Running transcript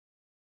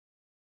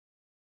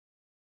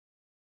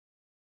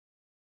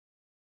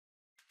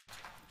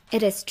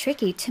It is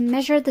tricky to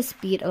measure the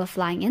speed of a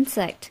flying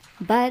insect,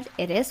 but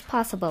it is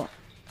possible.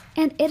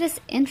 And it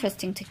is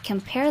interesting to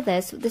compare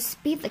this with the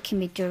speed that can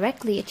be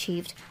directly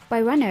achieved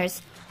by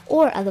runners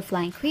or other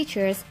flying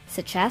creatures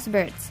such as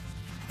birds.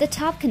 The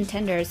top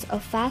contenders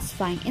of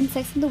fast-flying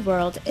insects in the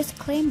world is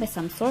claimed by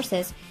some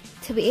sources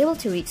to be able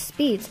to reach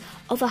speeds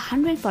of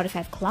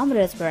 145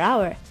 kilometers per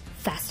hour,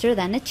 faster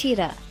than a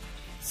cheetah.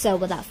 So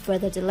without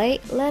further delay,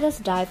 let us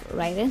dive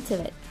right into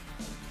it.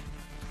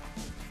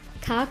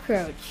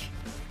 Cockroach.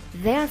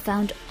 They are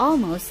found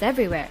almost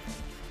everywhere.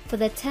 For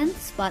the 10th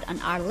spot on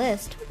our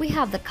list, we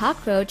have the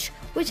cockroach,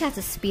 which has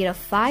a speed of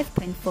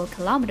 5.4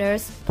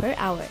 kilometers per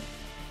hour.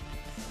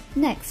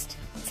 Next,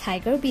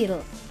 tiger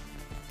beetle.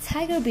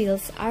 Tiger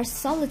beetles are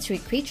solitary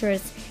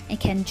creatures and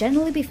can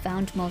generally be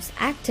found most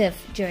active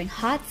during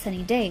hot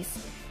sunny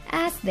days,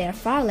 as they are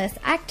far less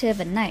active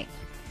at night.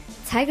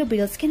 Tiger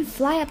beetles can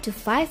fly up to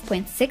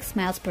 5.6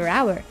 miles per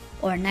hour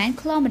or 9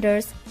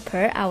 kilometers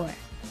per hour.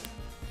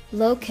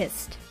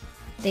 Locust.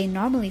 They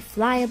normally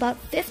fly about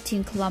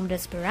 15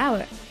 kilometers per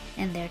hour,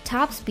 and their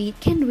top speed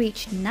can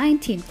reach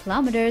 19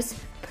 kilometers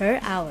per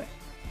hour.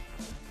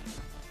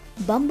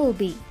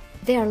 Bumblebee.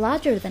 They are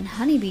larger than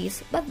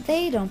honeybees, but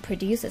they don't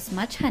produce as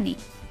much honey.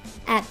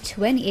 At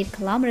 28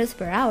 kilometers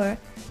per hour,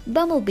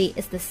 bumblebee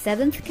is the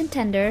 7th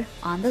contender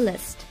on the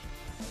list.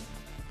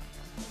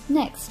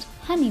 Next,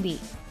 honeybee.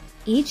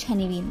 Each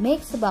honeybee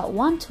makes about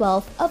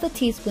 1/12 of a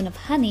teaspoon of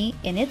honey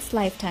in its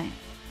lifetime.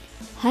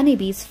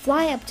 Honeybees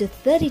fly up to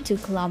 32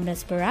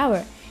 kilometers per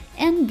hour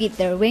and beat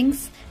their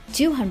wings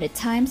 200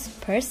 times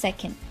per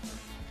second.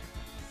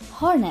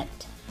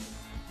 Hornet.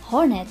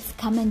 Hornets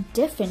come in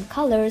different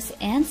colors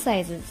and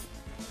sizes.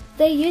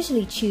 They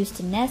usually choose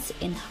to nest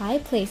in high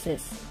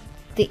places.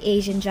 The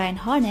Asian giant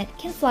hornet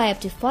can fly up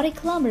to 40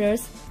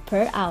 kilometers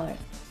per hour.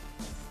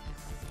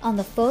 On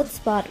the 4th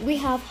spot, we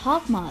have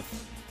hawk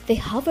moth. They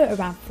hover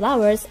around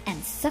flowers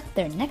and suck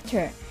their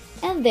nectar,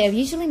 and they are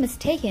usually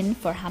mistaken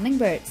for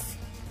hummingbirds.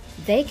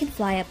 They can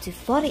fly up to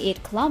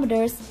 48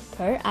 kilometers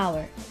per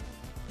hour.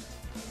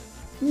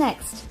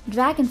 Next,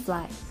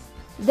 dragonfly.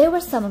 They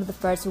were some of the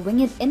first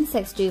winged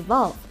insects to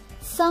evolve,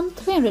 some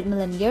 300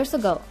 million years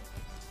ago.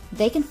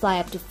 They can fly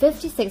up to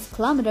 56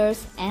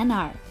 kilometers an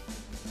hour.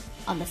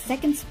 On the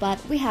 2nd spot,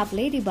 we have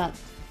ladybug,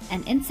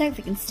 an insect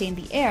that can stay in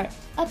the air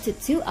up to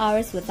 2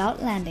 hours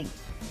without landing.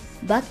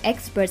 Bug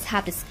experts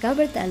have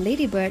discovered that a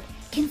ladybird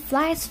can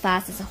fly as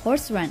fast as a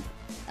horse run,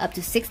 up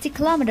to 60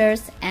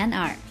 kilometers an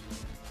hour.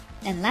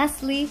 And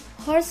lastly,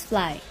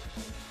 horsefly.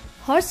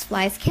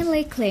 Horseflies can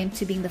lay claim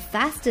to being the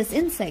fastest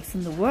insects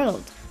in the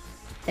world.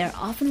 They are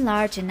often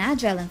large and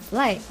agile in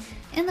flight,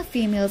 and the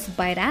females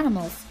bite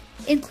animals,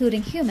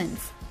 including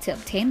humans, to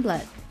obtain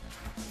blood.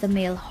 The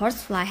male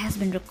horsefly has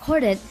been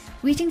recorded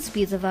reaching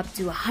speeds of up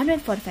to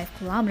 145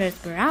 kilometers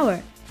per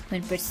hour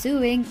when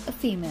pursuing a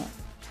female.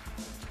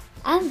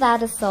 And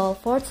that is all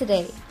for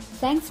today.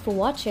 Thanks for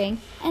watching,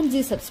 and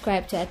do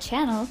subscribe to our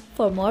channel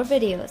for more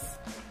videos.